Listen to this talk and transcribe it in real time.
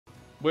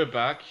we're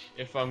back.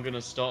 If I'm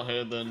gonna start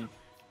here, then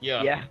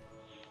yeah. Yeah.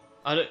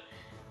 I don't,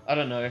 I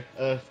don't know.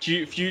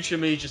 Future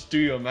me, just do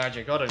your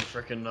magic. I don't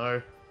frickin'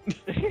 know.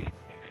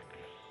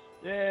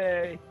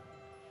 Yay.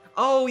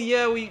 Oh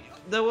yeah,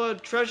 there were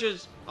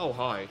treasures. Oh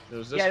hi, there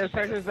was this. Yeah, there's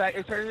treasures back.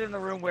 There's treasures in the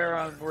room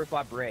where we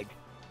fought Brig.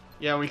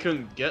 Yeah, we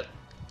couldn't get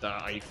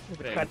that. I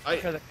think.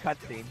 Because of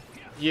cutscene.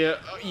 Yeah,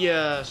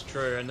 yeah, that's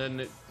true. And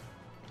then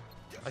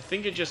I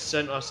think it just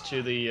sent us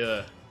to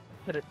the.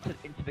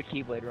 Into the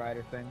Keyblade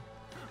Rider thing.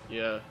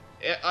 Yeah,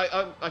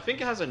 I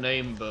think it has a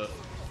name, but.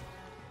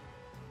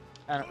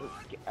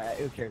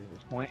 Who cares at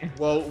this point?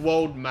 Well,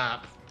 world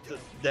map.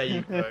 There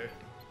you go.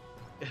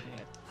 Yeah.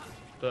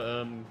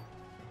 But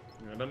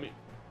let me.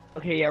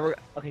 Okay, yeah,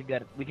 okay,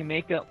 good. We can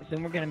make them.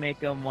 Soon we're gonna make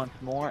them once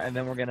more, and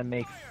then we're gonna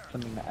make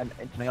something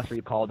else for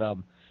you called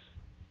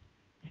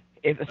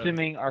If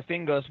assuming our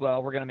thing goes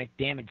well, we're gonna make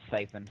damage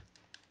siphon.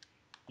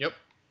 Yep.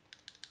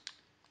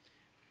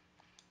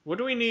 What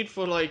do we need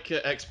for like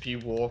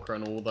XP Walker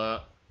and all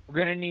that? We're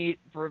gonna need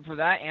for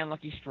that and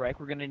Lucky Strike.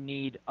 We're gonna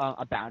need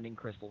abounding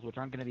crystals, which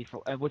aren't gonna be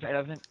for which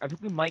I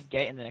think we might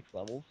get in the next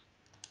levels.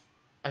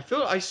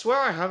 I swear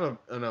I have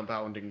an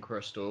abounding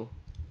crystal.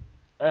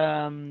 Do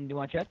you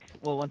want to check?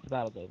 Well, once the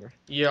battle's over.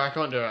 Yeah, I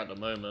can't do it at the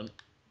moment,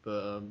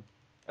 but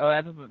Oh,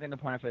 that's the thing to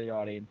point out for the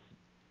audience.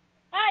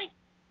 Hi.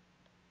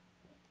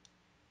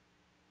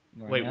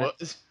 Wait, what?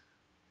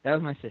 That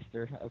was my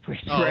sister. I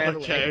pushed her Oh, out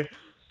okay. away.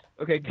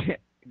 Okay, good.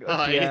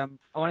 Hi. Okay,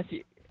 I want to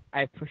see.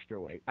 I pushed her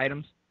away.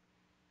 Items.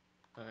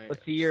 Hi.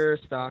 Let's see your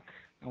stock.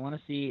 I want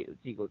to see.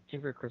 Let's see. Go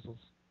check for your crystals.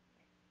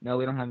 No,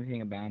 we don't have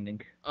anything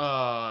abounding.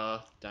 Dang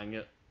it. Damn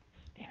it.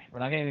 We're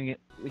not gonna even get.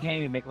 We can't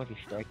even make Lucky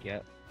Strike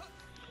yet.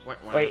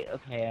 Wait.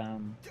 Okay.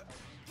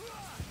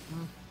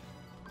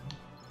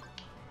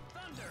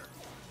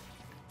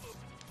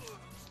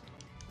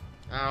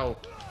 Ow.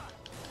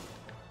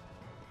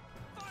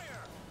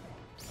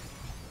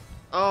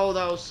 Oh,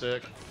 that was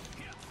sick.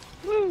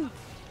 Woo!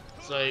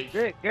 It's like...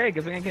 Great,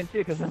 because we can see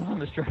it because I'm on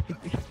the strike.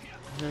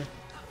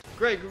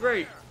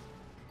 Great.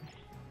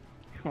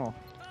 Cool.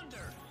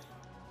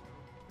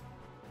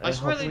 I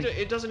swear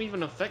it doesn't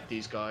even affect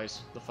these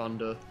guys, the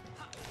thunder.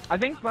 I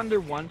think Thunder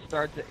 1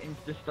 starts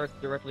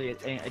directly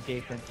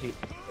adjacent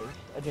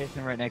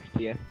right next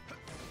to you.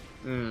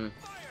 Hmm.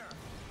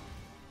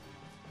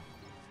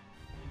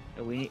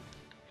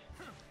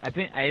 I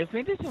think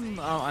there's some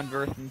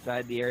unversed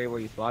inside the area where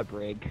you fought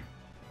Brig.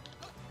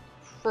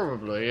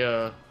 Probably,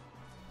 yeah.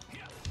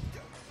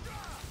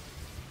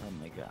 Oh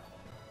my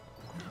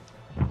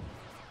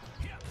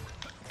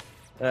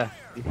god.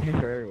 These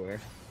things are everywhere.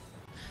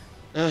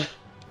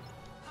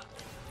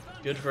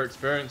 Good for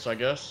experience, I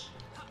guess.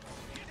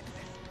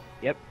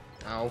 Yep.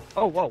 Ow.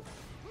 Oh, whoa.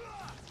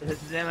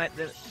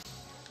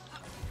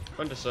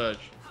 Thunder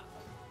Surge.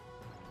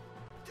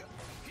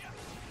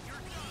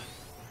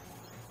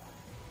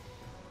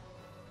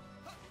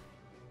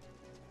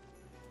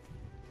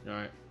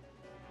 Alright.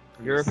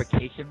 You're a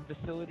vacation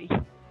facility?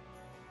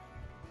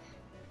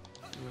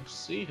 Let's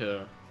see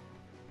here.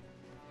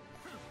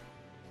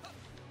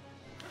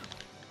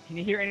 Can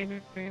you hear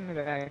anything in the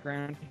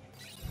background?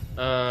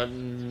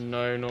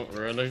 No, not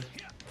really.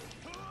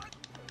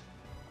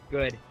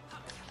 Good.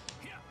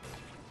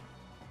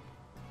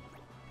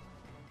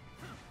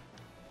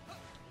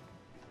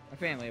 My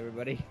family,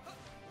 everybody.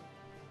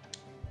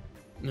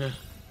 Yeah.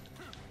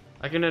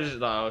 I can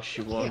edit that out if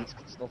you want.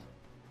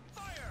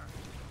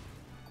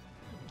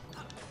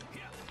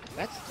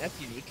 That's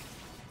unique.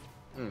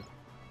 Hmm.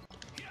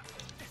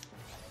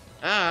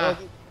 Ah!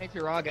 Oh, make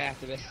your ROG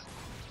activist.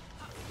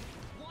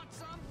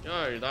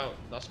 Oh,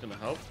 that's gonna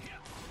help.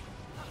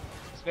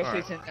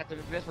 Especially since after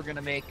this we're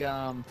gonna make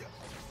we're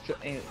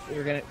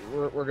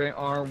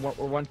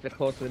one step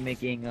closer to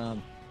making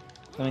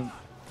something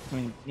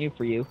new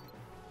for you.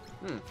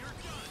 Hmm.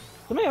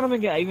 Something I don't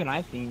think even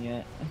I've seen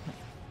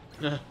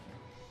yet.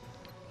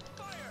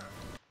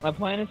 My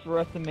plan is for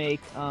us to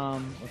make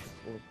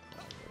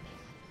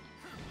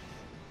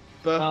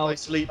Birth by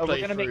Sleep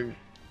playthrough,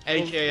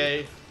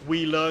 aka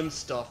We Learn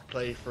Stuff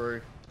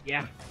playthrough.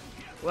 Yeah.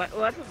 Well,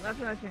 that's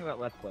the nice thing about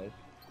Let's Plays.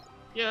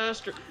 Yeah, that's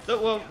true.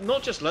 Well,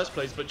 not just Let's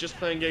Plays, but just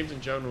playing games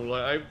in general.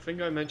 Like, I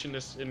think I mentioned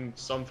this in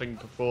something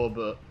before,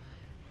 but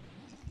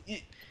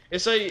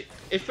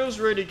it feels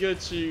really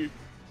good to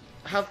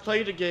have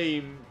played a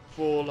game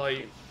for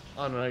like,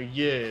 I don't know,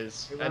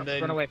 years, and then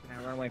run away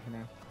for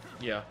now.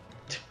 Yeah.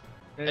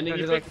 And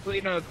then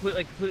completely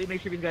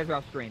make sure these guys are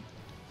off screen.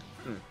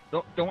 Hmm.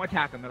 Don't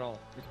attack them at all.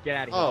 Just get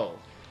out of here. Oh,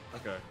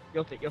 okay.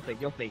 You'll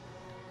see.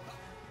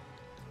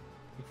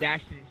 Just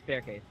dash to the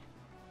staircase.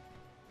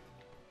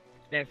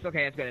 That's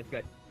okay, that's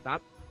good.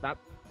 Stop.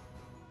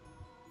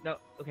 No,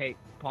 okay,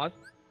 pause.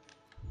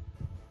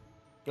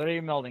 Go to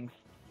your meldings.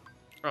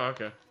 Oh,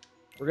 okay.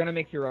 We're gonna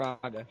make your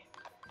Raga.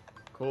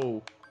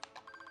 Cool.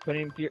 Put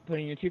in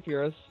your 2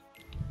 Furos.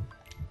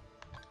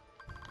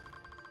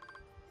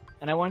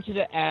 And I want you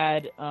to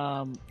add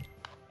a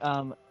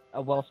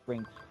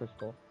Wellspring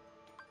crystal.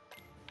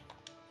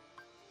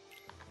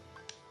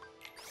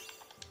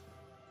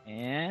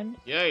 And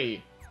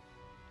Yay.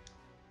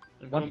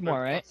 Once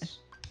more, right?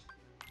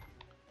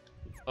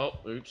 Oh,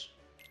 oops.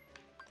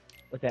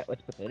 What's that?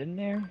 Let's put that in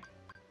there.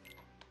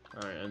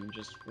 Alright, and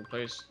just put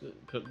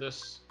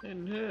this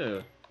in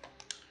here.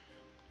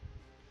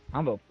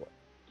 Combo for.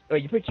 Oh,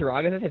 you put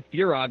Chiragas? I said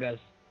Firagas.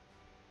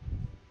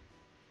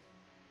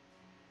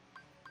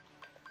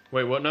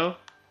 Wait, what now?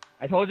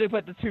 I told you to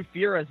put the 2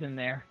 Firas in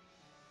there.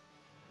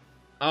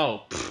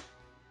 Oh, pfft.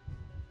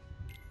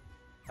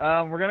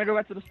 We're gonna go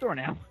back to the store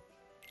now.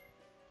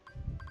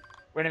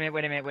 Wait a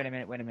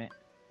minute.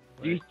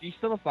 Do you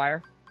still have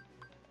fire?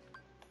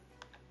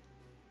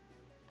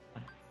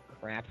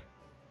 Crap.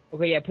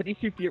 Okay, yeah, put these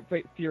 2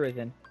 Firas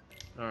in.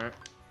 Alright.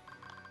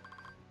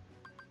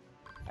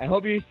 I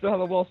hope you still have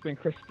a Wellspring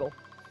Crystal.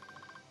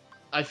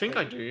 I think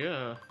I do,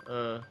 yeah.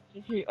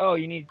 Oh,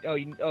 you need. Oh,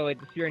 the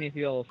Sphere needs to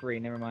be level 3.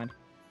 Never mind.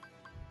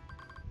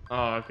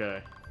 Oh,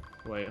 okay.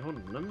 Wait, hold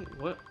on, let me,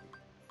 what?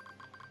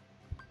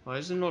 Why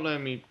is it not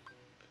letting me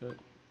put...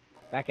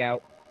 Back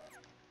out.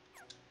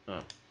 Oh.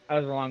 I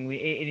was wrong.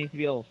 It needs to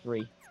be level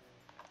 3.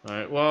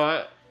 Alright,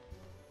 well,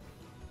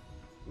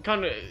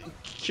 kinda...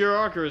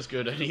 Kuraka is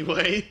good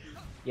anyway.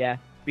 Yeah.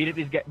 Beat up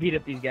these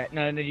guys.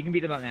 No, you can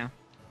beat them up now.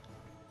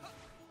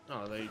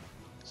 Oh, they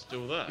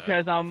still there?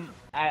 Because,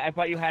 I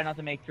thought you had enough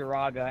to make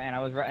Kuraga, and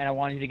I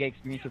wanted you to get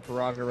experience with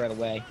Kuraga right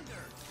away.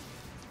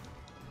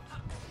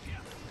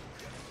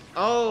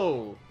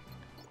 Oh!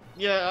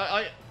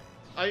 Yeah,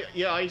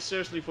 I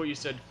seriously thought you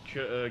said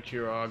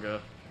Kuraga.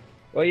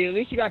 Well, at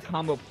least you got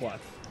Combo Plus.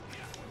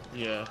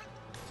 Yeah.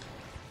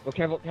 Well,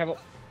 careful.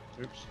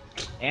 Oops.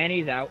 And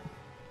he's out.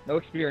 No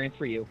experience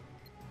for you.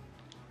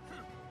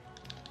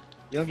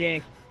 You don't get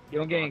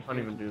experience. I can't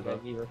even do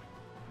that. Either.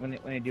 When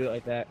they do it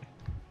like that.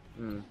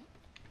 Hmm.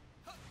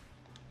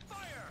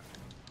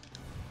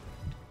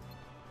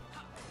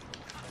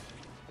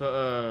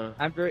 But,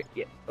 I'm very...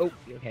 Yeah. Oh,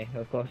 okay, that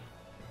was close.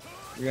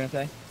 You're gonna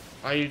say?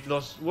 I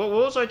lost... What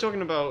was I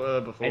talking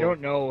about, before? I don't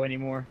know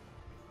anymore.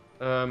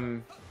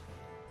 The...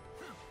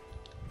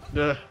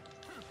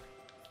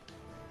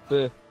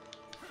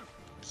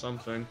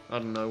 Something. I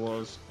don't know what I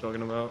was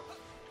talking about.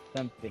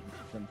 Something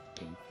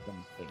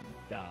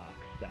dark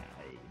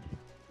side.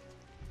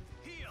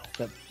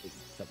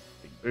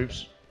 Something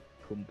Oops.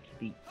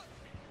 complete.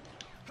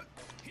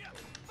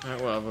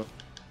 Alright, whatever.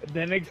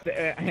 Then I'm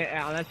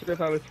not sure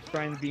if I was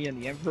trying to be in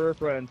the Emperor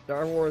for in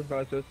Star Wars, but I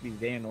was supposed to be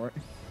Xehanort.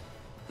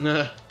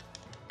 Nah.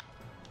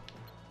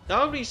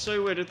 That would be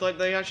so weird if like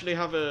they actually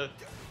have a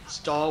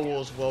Star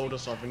Wars world or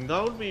something.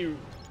 That would be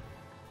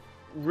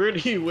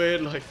really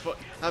weird, like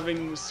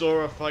having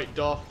Sora fight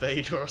Darth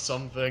Vader or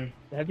something.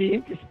 That'd be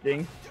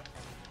interesting.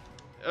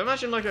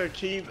 Imagine like a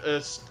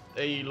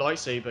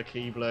lightsaber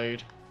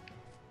keyblade.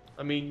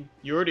 I mean,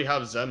 you already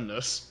have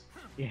Xemnas.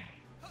 Yeah.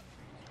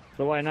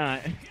 So why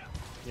not?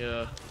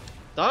 Yeah.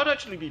 That would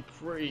actually be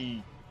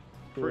pretty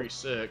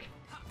sick.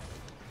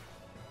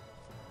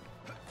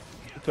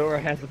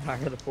 Sora has the power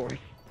of the Force.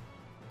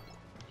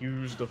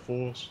 Use the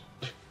Force.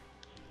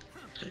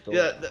 Sora.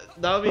 Yeah,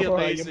 that would be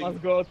Sora, amazing. you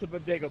must go to the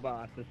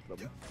Dagobah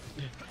system.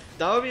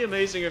 That would be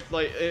amazing if,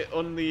 like,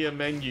 on the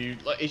menu,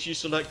 like, if you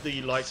select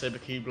the lightsaber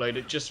keyblade,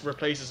 it just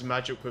replaces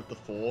magic with the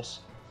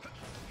Force.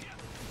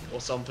 Or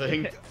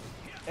something.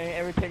 And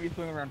every time you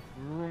swing around.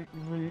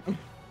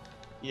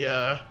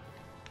 Yeah.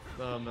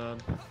 Oh, man.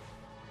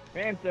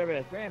 Ram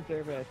service.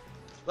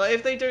 Like,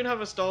 if they don't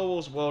have a Star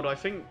Wars world, I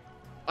think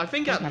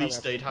at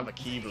least they'd have a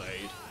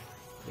keyblade.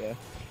 Yeah.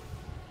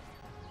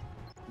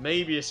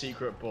 Maybe a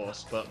secret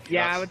boss, but...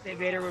 Yeah, I would say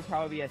Vader would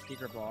probably be a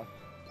secret boss.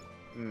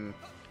 Hmm.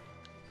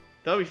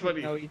 That'd be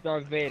funny. No, he's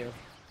Darth Vader.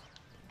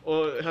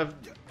 Or have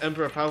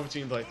Emperor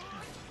Palpatine, like,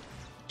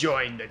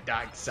 join the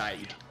dark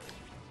side.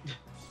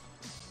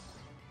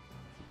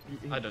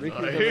 I don't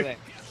Riku's know. over there.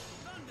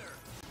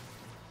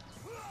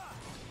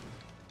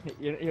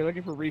 You're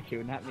looking for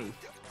Riku, not me.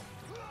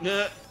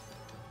 Yeah.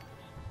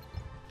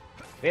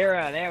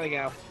 Vera, there we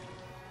go.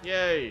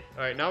 Yay!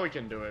 Alright, now we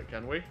can do it,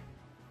 can we?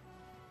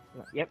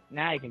 Yep,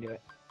 now you can do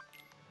it.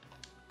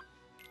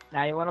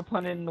 Now you want to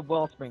put in the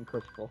Wellspring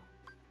Crystal.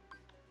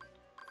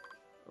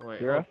 Oh,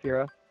 wait.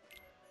 Fira.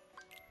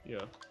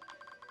 Yeah.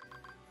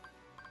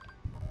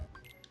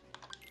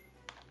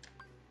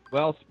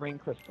 Wellspring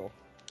Crystal.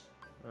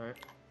 Alright.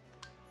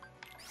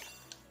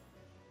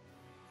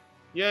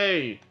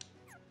 Yay!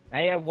 Now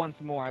you have once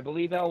more. I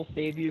believe that will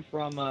save you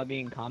from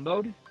being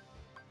comboed.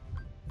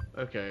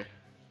 Okay.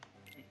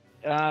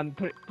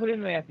 Put it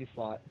in the empty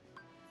slot.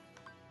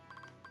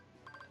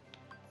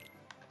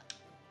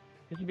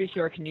 Just to be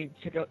sure, can you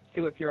check out,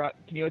 see what your,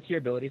 can you go to your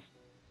abilities?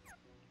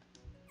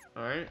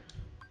 Alright.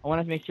 I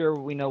want to make sure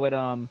we know what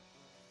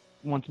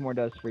once more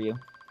does for you.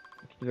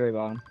 It's at the very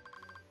bottom.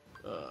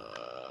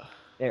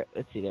 There,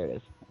 let's see, there it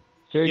is.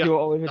 Sure, Yeah, you'll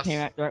always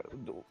retain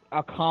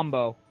a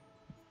combo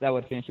that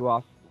would finish you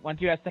off. Once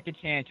you have second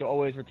chance, you'll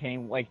always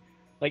retain if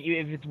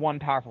it's one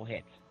powerful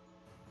hit.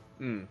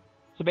 Hmm.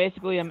 So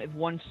basically, if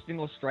one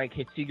single strike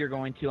hits you, you're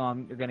gonna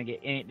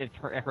get it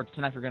hurts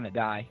enough, you're gonna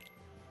die.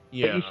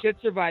 Yeah. But you should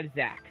survive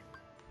Zack.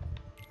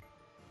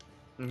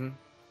 Mm-hmm.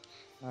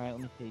 All right, let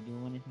me see.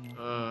 Do anything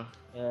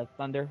else?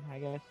 Thunder, I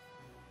guess.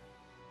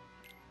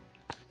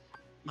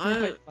 You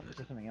can fight thunder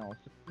for something else.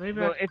 Maybe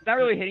Well, it's not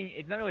really hitting.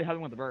 It's not really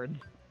helping with the birds.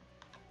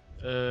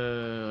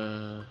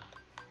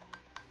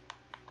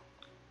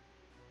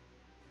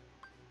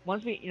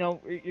 Once we,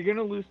 you're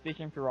gonna lose Fish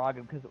and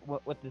Firaga because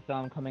what this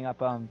coming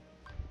up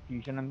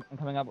fusion I'm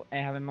coming up I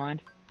have in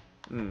mind.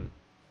 Hmm.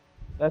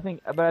 But I think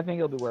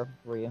it'll be worth it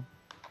for you.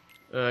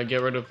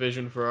 Get rid of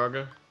Vision for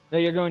Arga. No,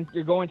 you're going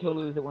to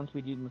lose it once we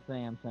do the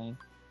thing. I'm saying.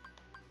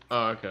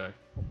 Oh, okay.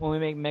 When we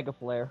make Mega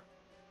Flare.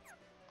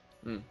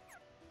 Hmm.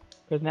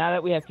 Because now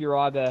that we have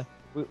Firaga,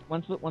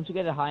 once we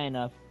get it high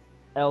enough,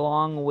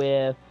 along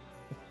with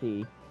let's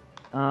see,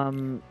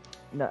 no,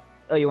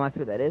 oh you want to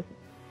see what that is?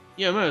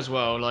 Yeah, might as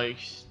well. Like,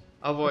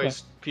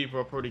 otherwise people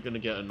are probably gonna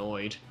get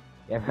annoyed.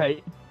 Yeah,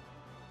 right.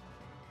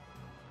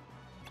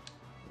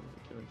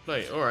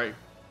 Inflate. All right.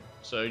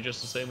 So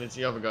just the same as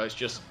the other guys,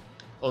 just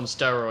on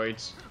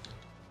steroids.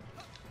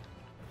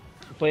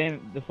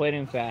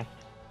 Deflating fast.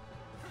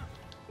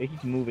 It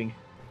keeps moving.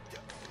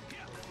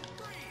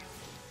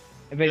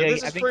 Yeah,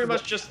 this is pretty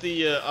much just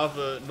the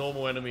other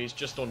normal enemies,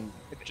 just on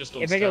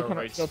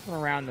steroids. It'll turn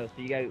around though,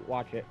 so you gotta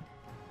watch it.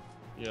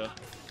 Yeah.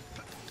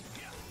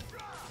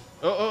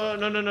 Oh,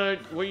 no.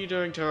 What are you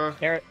doing, Terra?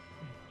 Terra.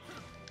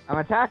 I'm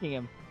attacking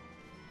him.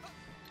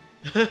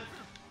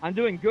 I'm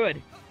doing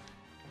good.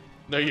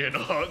 No, you're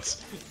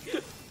not.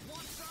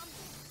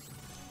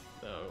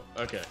 No.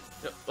 Okay.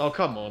 Oh,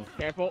 come on.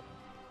 Careful.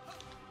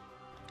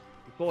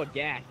 You're full of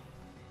gas.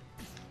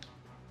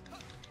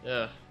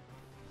 Yeah.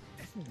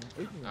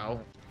 Ow.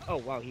 Oh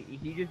wow, he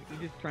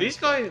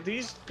just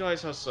These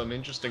guys have some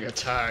interesting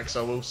attacks,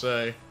 I will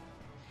say.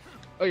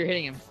 Oh, you're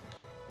hitting him.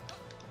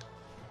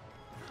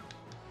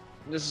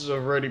 This is a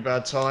really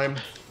bad time.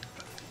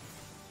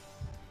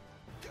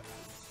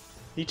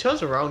 He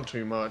turns around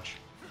too much.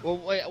 Well,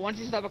 wait, once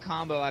you stop a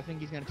combo, I think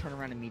he's gonna turn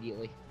around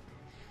immediately.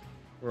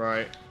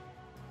 Right.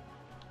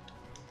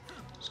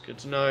 It's good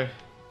to know.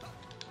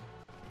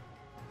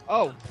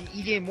 Oh,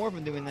 he gained more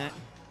from doing that.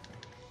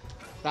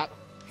 Stop.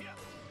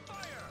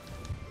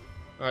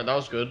 Alright, that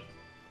was good.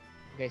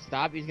 Okay,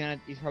 stop. He's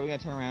probably gonna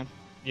turn around.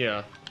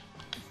 Yeah.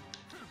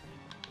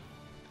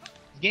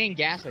 He's getting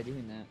gas by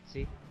doing that.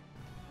 See?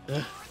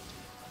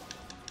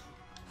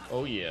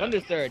 Oh yeah. Thunder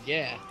Surge,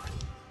 yeah.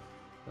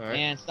 Alright.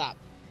 And stop.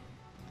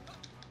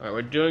 Alright,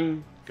 we're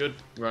doing good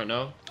right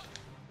now.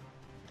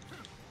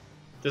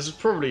 This is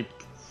probably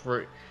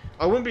pretty...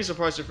 I wouldn't be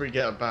surprised if we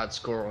get a bad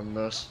score on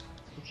this.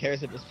 Who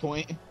cares at this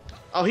point?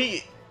 Oh,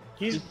 he's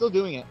still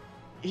doing it.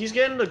 He's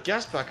getting the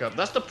gas back up.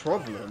 That's the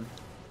problem.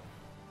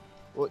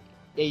 Well,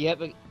 yeah, you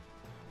have a...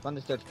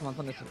 Thunder Surge, come on,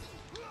 Thunder Surge.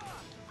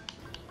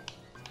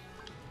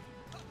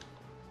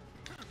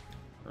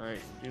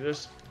 Alright, do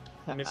this.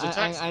 And his I'm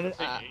attacks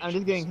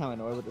just getting kind of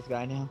annoyed with this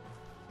guy now.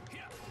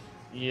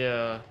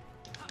 Yeah.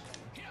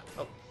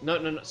 Oh, no,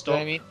 stop. See what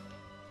I mean?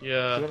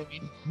 Yeah. See what I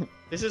mean?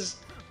 This is...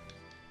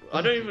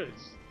 I don't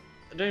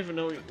even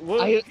know... What?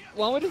 Why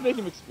don't we just make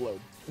him explode?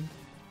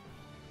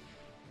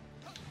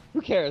 Who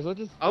cares? We'll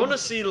just... I want to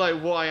see,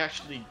 like, what I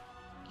actually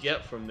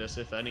get from this,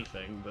 if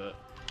anything, but...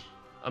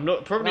 I'm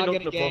probably not going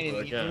to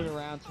bother again. He's moving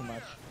around too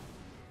much.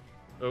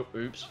 Oh,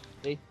 oops.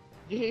 See?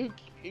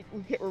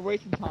 We're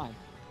wasting time.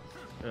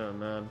 Oh,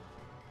 man.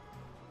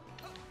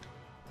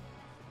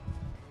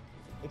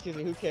 Excuse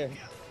me, who cares?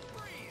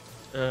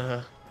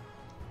 He's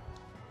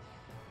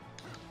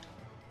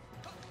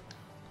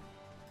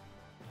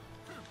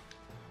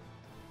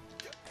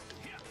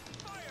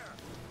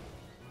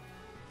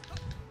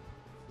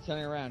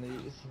turning around.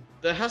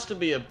 There has to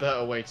be a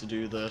better way to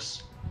do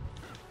this.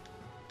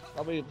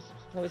 Probably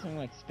something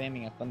like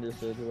spamming a Thunder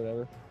Surge or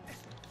whatever.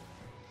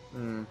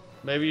 Hmm.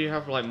 Maybe you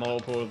have like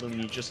multiple of them.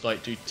 You just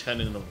like do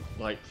 10 in a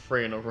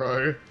 3 in a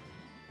row.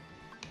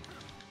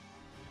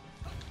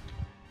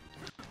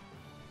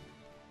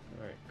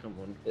 Alright, come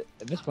on.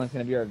 At this point, it's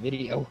gonna be our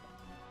video.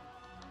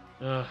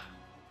 You know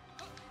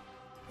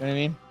what I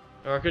mean?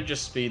 Or I could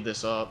just speed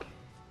this up.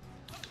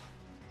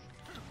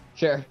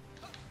 Sure.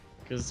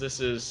 Because this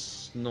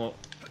is not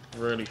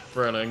really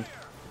thrilling.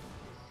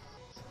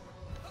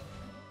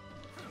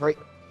 Right.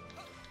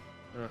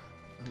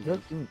 He's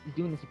He's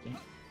doing this again.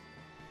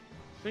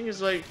 Thing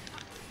is, like,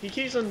 he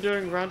keeps on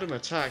doing random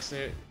attacks.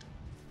 And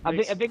I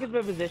think it's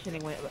the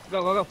positioning.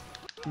 Go.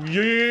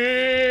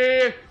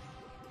 Yeah!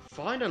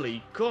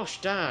 Finally! Gosh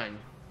dang!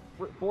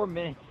 4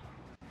 minutes.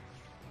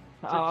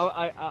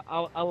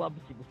 I'll love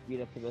to see the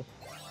speed up to this.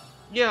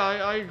 Yeah,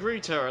 I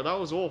agree, Terra. That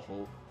was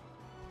awful.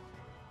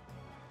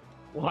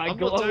 Why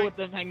glow with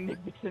the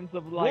magnificence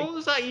of light? What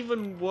was that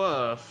even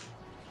worth?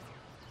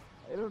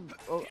 I don't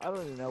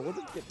even know. We'll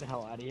just get the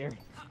hell out of here.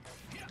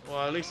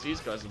 Well, at least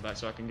these guys are back,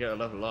 so I can get a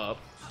level up.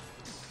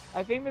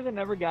 I think there's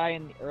another guy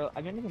in the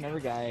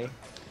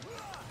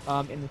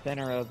in the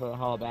center of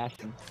Hollow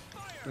Bastion.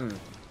 Hmm.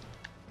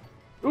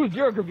 Ooh,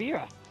 Zero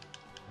Gravira.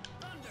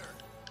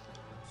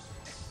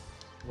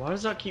 Why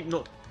does that keep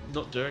not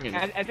doing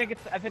anything? I think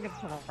it's a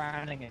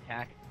surrounding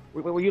attack.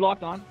 Were you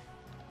locked on?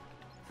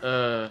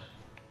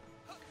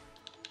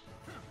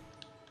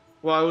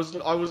 Well,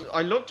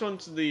 I looked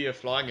onto the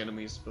flying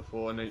enemies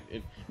before, and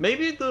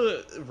maybe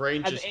the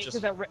range is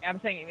just. I'm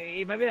saying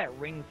maybe that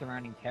ring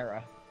surrounding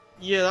Terra.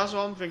 Yeah, that's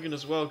what I'm thinking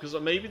as well. Because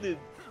maybe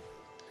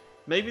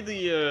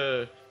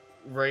the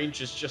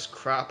range is just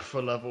crap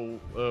for level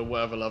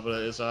whatever level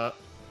it is at.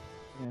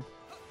 Yeah.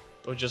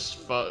 Or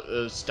just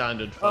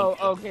standard. Oh,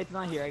 okay, it's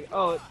not here.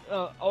 Oh,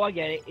 I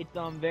get it. It's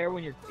there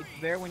when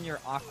you're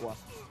Aqua.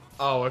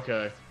 Oh,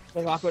 okay.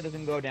 Because Aqua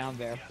doesn't go down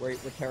there where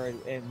Terra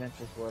and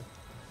Ventus were.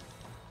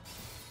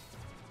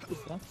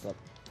 That's up.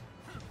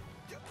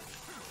 You're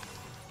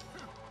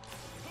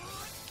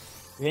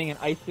getting an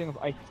ice thing of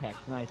ice attacks.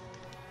 Nice.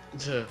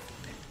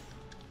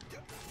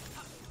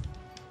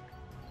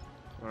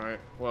 Alright.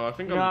 Well, I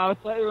think I was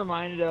slightly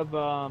reminded of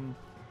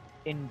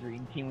in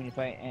Dream Team when you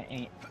fight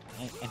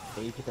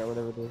Antasia or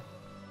whatever it is.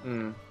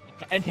 Hmm.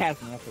 And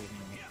Tasman, that's what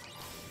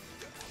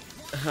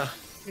his name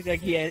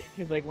is.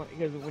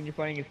 Because when you're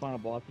fighting his final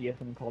boss, he has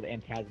something called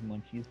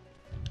Munchies.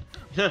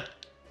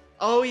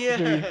 Oh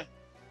yeah.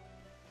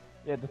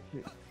 Yeah,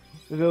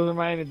 those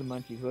remind me of the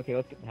Munchies. Okay,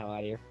 let's get the hell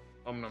out of here.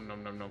 Nom nom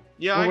nom nom.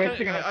 Yeah,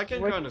 I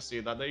can kind of see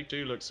that. They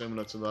do look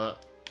similar to that.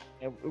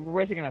 Yeah, we're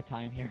wasting enough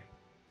time here.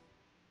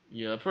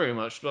 Yeah, pretty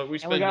much. Like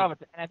and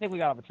I think we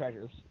got all the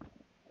treasures.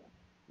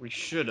 We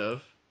should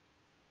have.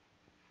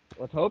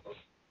 Let's hope.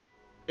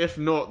 If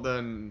not,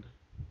 then.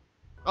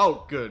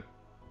 Oh, good.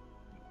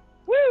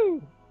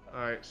 Woo! All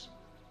right.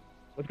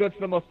 Let's go to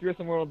the most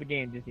fearsome world of the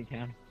game, Disney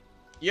Town.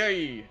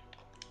 Yay!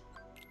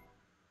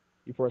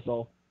 You poor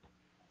soul.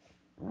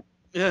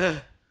 Yeah.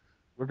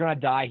 We're gonna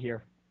die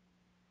here.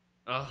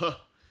 Oh.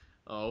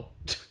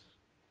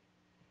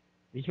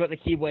 You thought the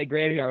Keyblade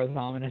Graveyard was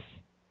ominous.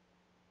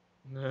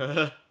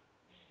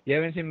 You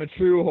haven't seen the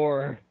true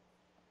horror.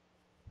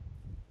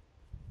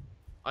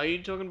 Are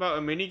you talking about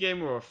a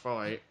minigame or a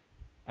fight?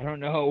 I don't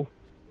know.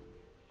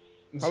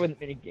 Probably the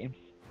minigames.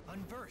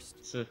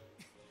 Unversed.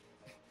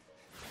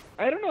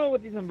 I don't know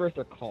what these unversed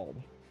are called.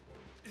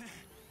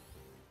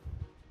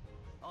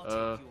 I'll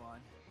take you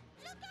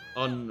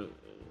on.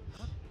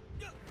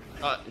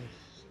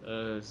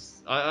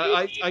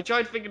 I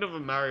tried thinking of a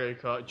Mario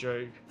Kart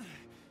joke.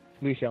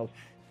 Blue shells.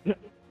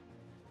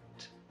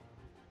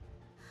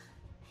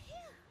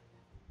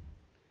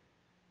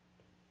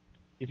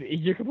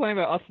 You're complaining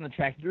about us on the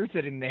track. You're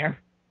sitting there.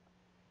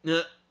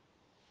 Yeah.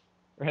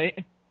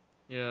 Right?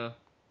 Yeah.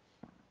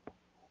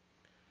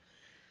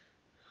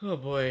 Oh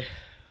boy.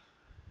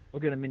 We'll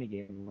get a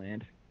minigame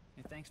land.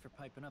 Hey, thanks for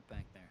piping up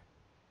back there.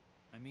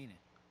 I mean it.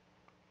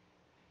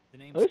 The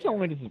name's At least Terra.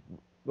 only just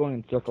going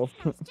in circles.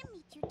 Nice to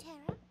meet you,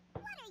 Terra.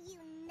 What are you,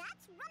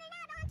 nuts? Running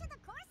out onto the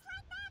course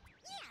like that?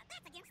 Yeah,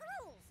 that's against the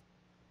rules.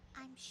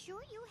 I'm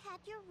sure you had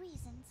your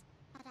reasons,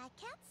 but I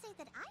can't say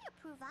that I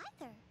approve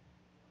either.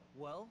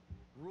 Well,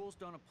 rules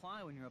don't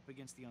apply when you're up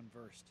against the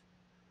unversed.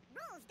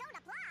 Rules don't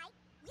apply?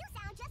 You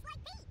sound just like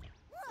me.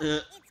 Whoa,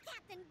 it's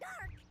Captain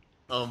Dark.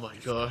 Oh my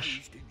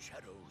gosh. In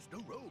shadows, no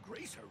rogue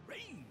racer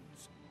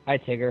reigns. Hi,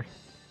 Tigger.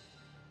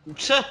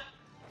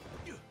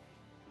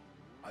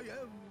 I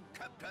am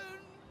Captain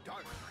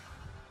Dark.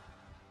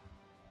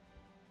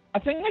 I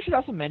think I should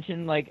also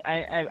mention, like,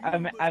 I've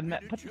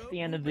put this at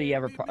the end of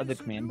the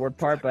command board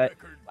part, but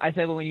I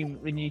said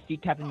when you see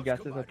Captain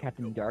Justice or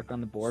Captain Dark on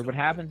the board, what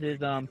happens is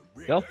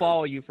they'll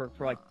follow you for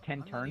like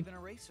 10 turns, Even a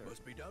racer.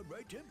 Must be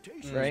downright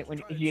temptation. right?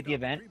 If you get the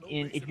event,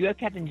 and if you have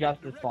Captain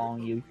Justice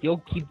following you, he'll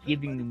keep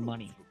giving you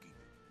money,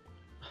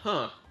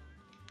 Huh.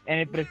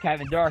 but if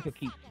Captain Dark, he'll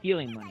keep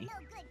stealing money. No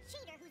good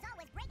cheater who's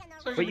always breaking the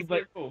It's rules. actually but-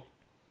 pretty cool.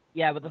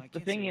 Yeah, but Well, I the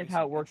can't thing say is racer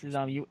how it works is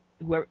but I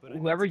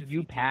whoever need to you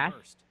defeat the pass.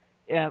 unversed.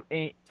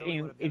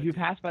 If you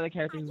pass by the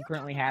character who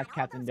currently has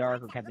Captain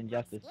Dark or Captain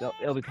Justice,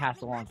 it'll be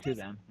passed along to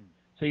them.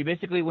 So you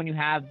basically, when you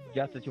have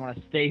Justice, you want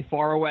to stay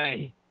far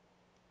away.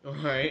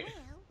 Alright. Well,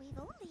 we've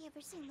only ever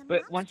seen the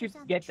But once you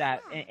monsters on get the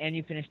that track. and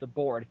you finish the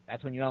board,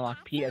 that's when you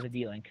unlock P as a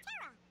D-Link.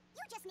 Terra,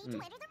 you just need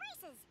to enter the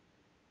races.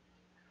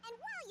 And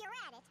while you're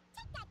at it,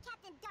 take that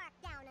Captain Dark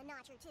down a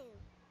notch or two.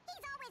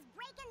 He's always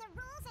breaking the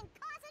rules and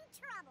causing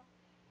trouble.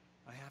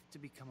 I have to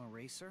become a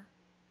racer?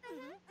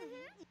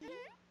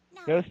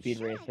 Now, Go I'm Speed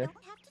sure I Racer.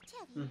 don't have to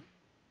tell you.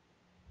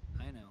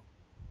 I know.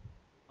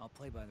 I'll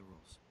play by the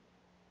rules.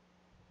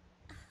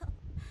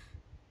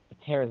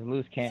 Terra's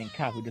loose cannon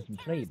cop who doesn't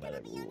play Terra's by the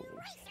gonna be a rules.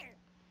 racer.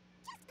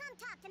 Just come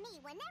talk to me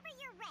whenever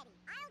you're ready.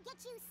 I'll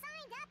get you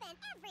signed up and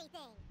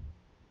everything.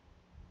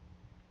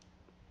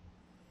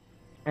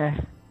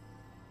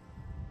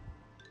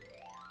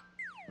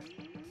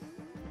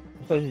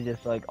 This place is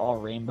just like all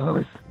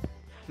rainbows.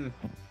 The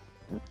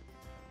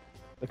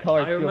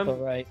colors I feel remember-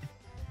 so right.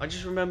 I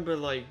just remember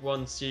like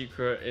one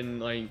secret in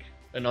like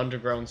an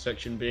underground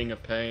section being a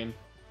pain.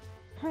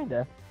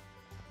 Kinda.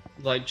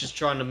 Like just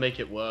trying to make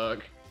it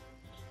work.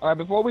 Alright,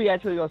 before we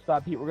actually go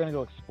stop Pete, we're gonna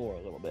go explore a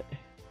little bit.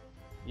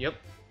 Yep.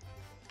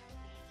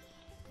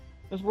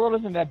 This world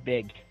isn't that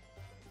big.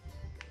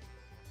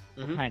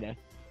 Mhm. Kinda.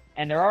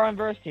 And there are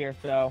unversed here,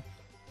 so...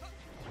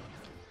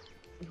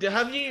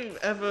 Have you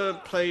ever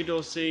played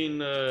or seen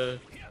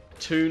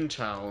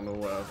Toontown or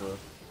whatever?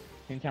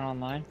 Toontown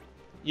Online?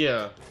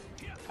 Yeah.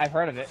 I've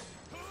heard of it.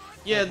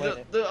 Yeah,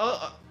 Wait,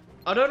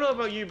 I don't know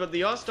about you, but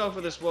the art style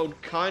for this world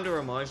kind of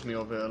reminds me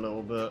of it a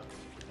little bit.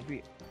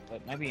 Well,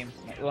 it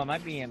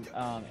might be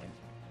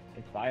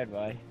inspired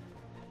by.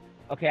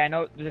 Okay, I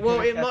know. There's a Well,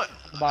 treasure it chest might.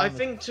 at the bottom I of the-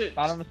 think to.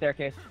 bottom of the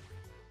staircase.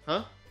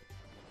 Huh?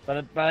 By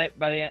the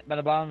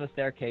bottom of the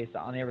staircase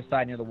on the other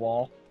side near the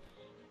wall.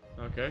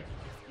 Okay.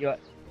 But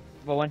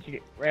once you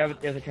get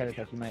there's a treasure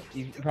chest.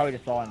 You probably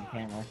just saw it on the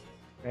camera.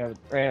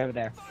 Right over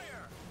there.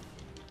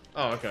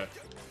 Oh, okay.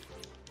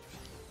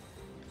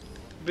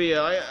 But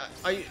yeah,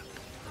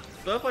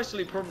 Birth by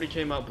Sleep probably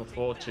came out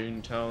before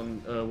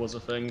Toontown was a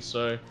thing,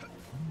 so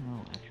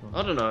No, actually.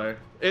 I don't know.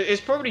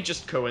 It's probably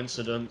just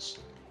coincidence.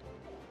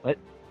 What?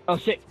 Oh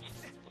shit!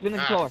 Spin the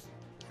Ah. controller.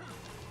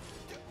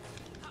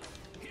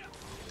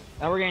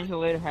 Now we're getting to the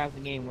later half of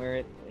the game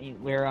where you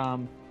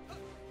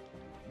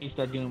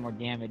start doing more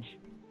damage.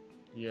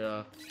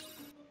 Yeah.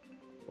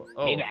 Oh,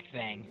 Payback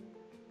thing.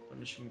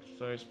 punishing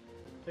foes.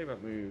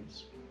 Payback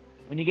moves.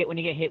 When you get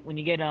hit, when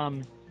you get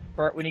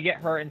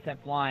hurt and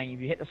sent flying, if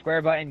you hit the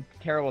square button,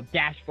 Terra will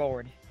dash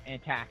forward and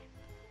attack.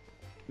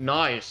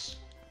 Nice.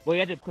 Well, you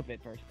have to equip it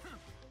first.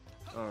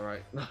 All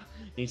right.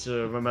 Need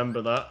to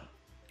remember that.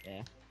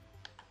 Yeah.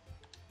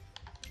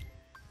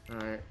 All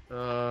right.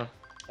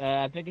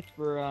 I think it's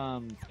for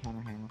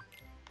counter hammer.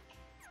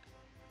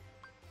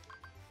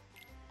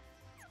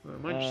 It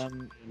might just-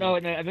 No,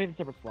 I think it's a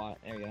separate slot.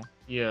 There you go.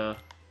 Yeah.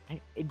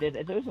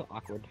 It's always so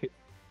awkward.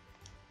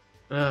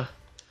 Yeah,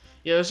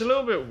 it's a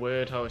little bit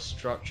weird how it's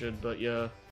structured, but yeah.